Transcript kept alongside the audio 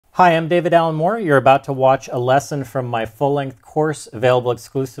Hi, I'm David Allen Moore. You're about to watch a lesson from my full-length course available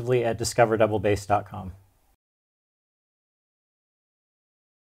exclusively at discoverdoublebass.com.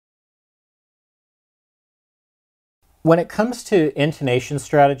 When it comes to intonation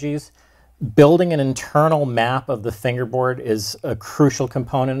strategies, building an internal map of the fingerboard is a crucial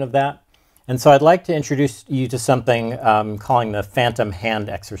component of that. And so I'd like to introduce you to something calling the phantom hand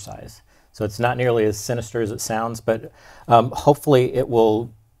exercise. So it's not nearly as sinister as it sounds, but hopefully it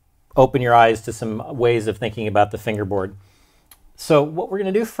will open your eyes to some ways of thinking about the fingerboard. So what we're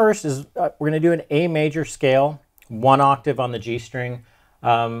going to do first is we're going to do an A major scale, 1 octave on the G string.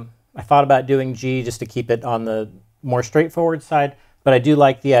 I thought about doing G just to keep it on the more straightforward side, but I do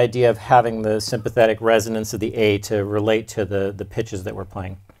like the idea of having the sympathetic resonance of the A to relate to the pitches that we're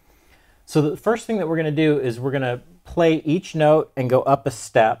playing. So the first thing that we're going to do is we're going to play each note and go up a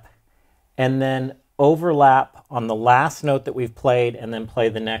step, and then overlap on the last note that we've played and then play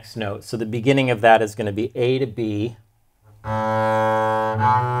the next note. So the beginning of that is going to be A to B, and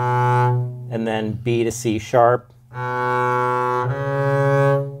then B to C sharp, and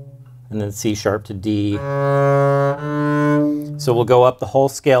then C sharp to D. So we'll go up the whole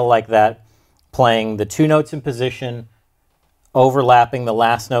scale like that, playing the 2 notes in position, overlapping the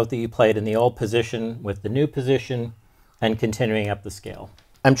last note that you played in the old position with the new position, and continuing up the scale.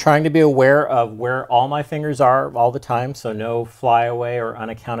 I'm trying to be aware of where all my fingers are all the time, so no flyaway or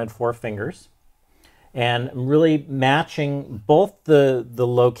unaccounted for fingers. And I'm really matching both the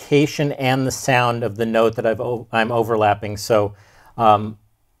location and the sound of the note that I'm overlapping. So,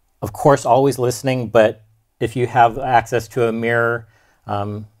 of course, always listening, but if you have access to a mirror,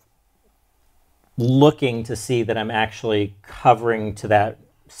 looking to see that I'm actually covering to that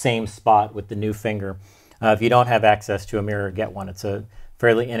same spot with the new finger. If you don't have access to a mirror, get one. It's a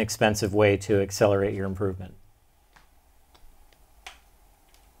fairly inexpensive way to accelerate your improvement.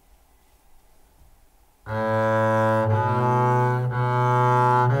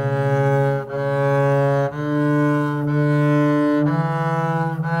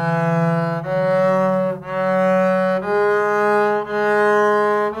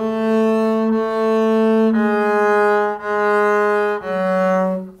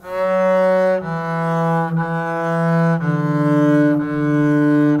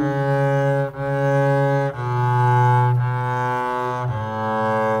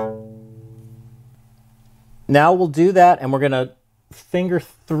 Now we'll do that, and we're going to finger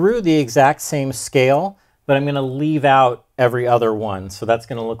through the exact same scale, but I'm going to leave out every other one. So that's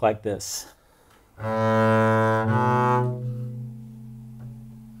going to look like this.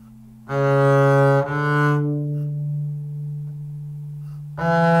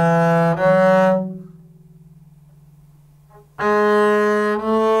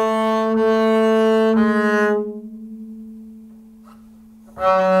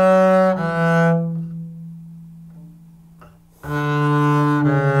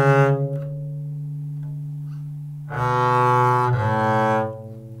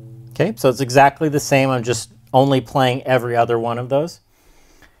 Okay, so it's exactly the same. I'm just only playing every other one of those.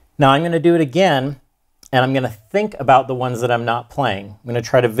 Now I'm going to do it again, and I'm going to think about the ones that I'm not playing. I'm going to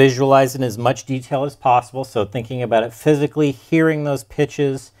try to visualize in as much detail as possible, so thinking about it physically, hearing those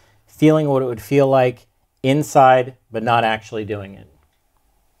pitches, feeling what it would feel like inside, but not actually doing it.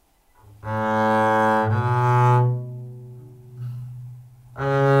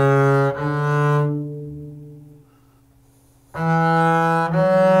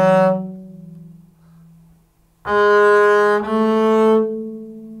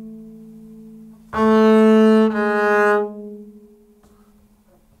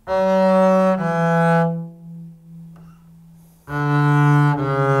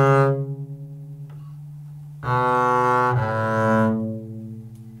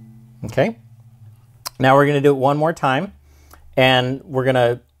 Okay, now we're going to do it one more time, and we're going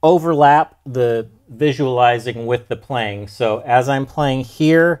to overlap the visualizing with the playing. So as I'm playing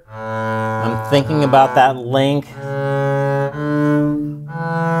here, I'm thinking about that link.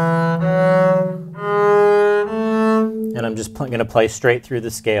 And I'm just going to play straight through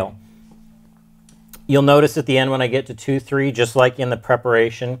the scale. You'll notice at the end when I get to 2-3, just like in the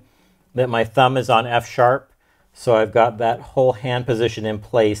preparation, that my thumb is on F sharp. So I've got that whole hand position in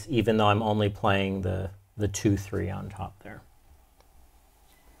place, even though I'm only playing the 2-3 on top there.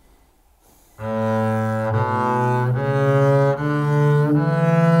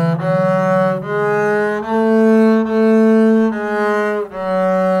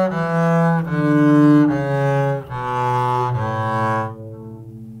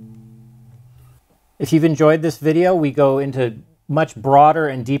 If you've enjoyed this video, we go into much broader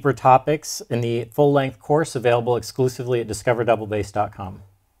and deeper topics in the full-length course available exclusively at discoverdoublebass.com.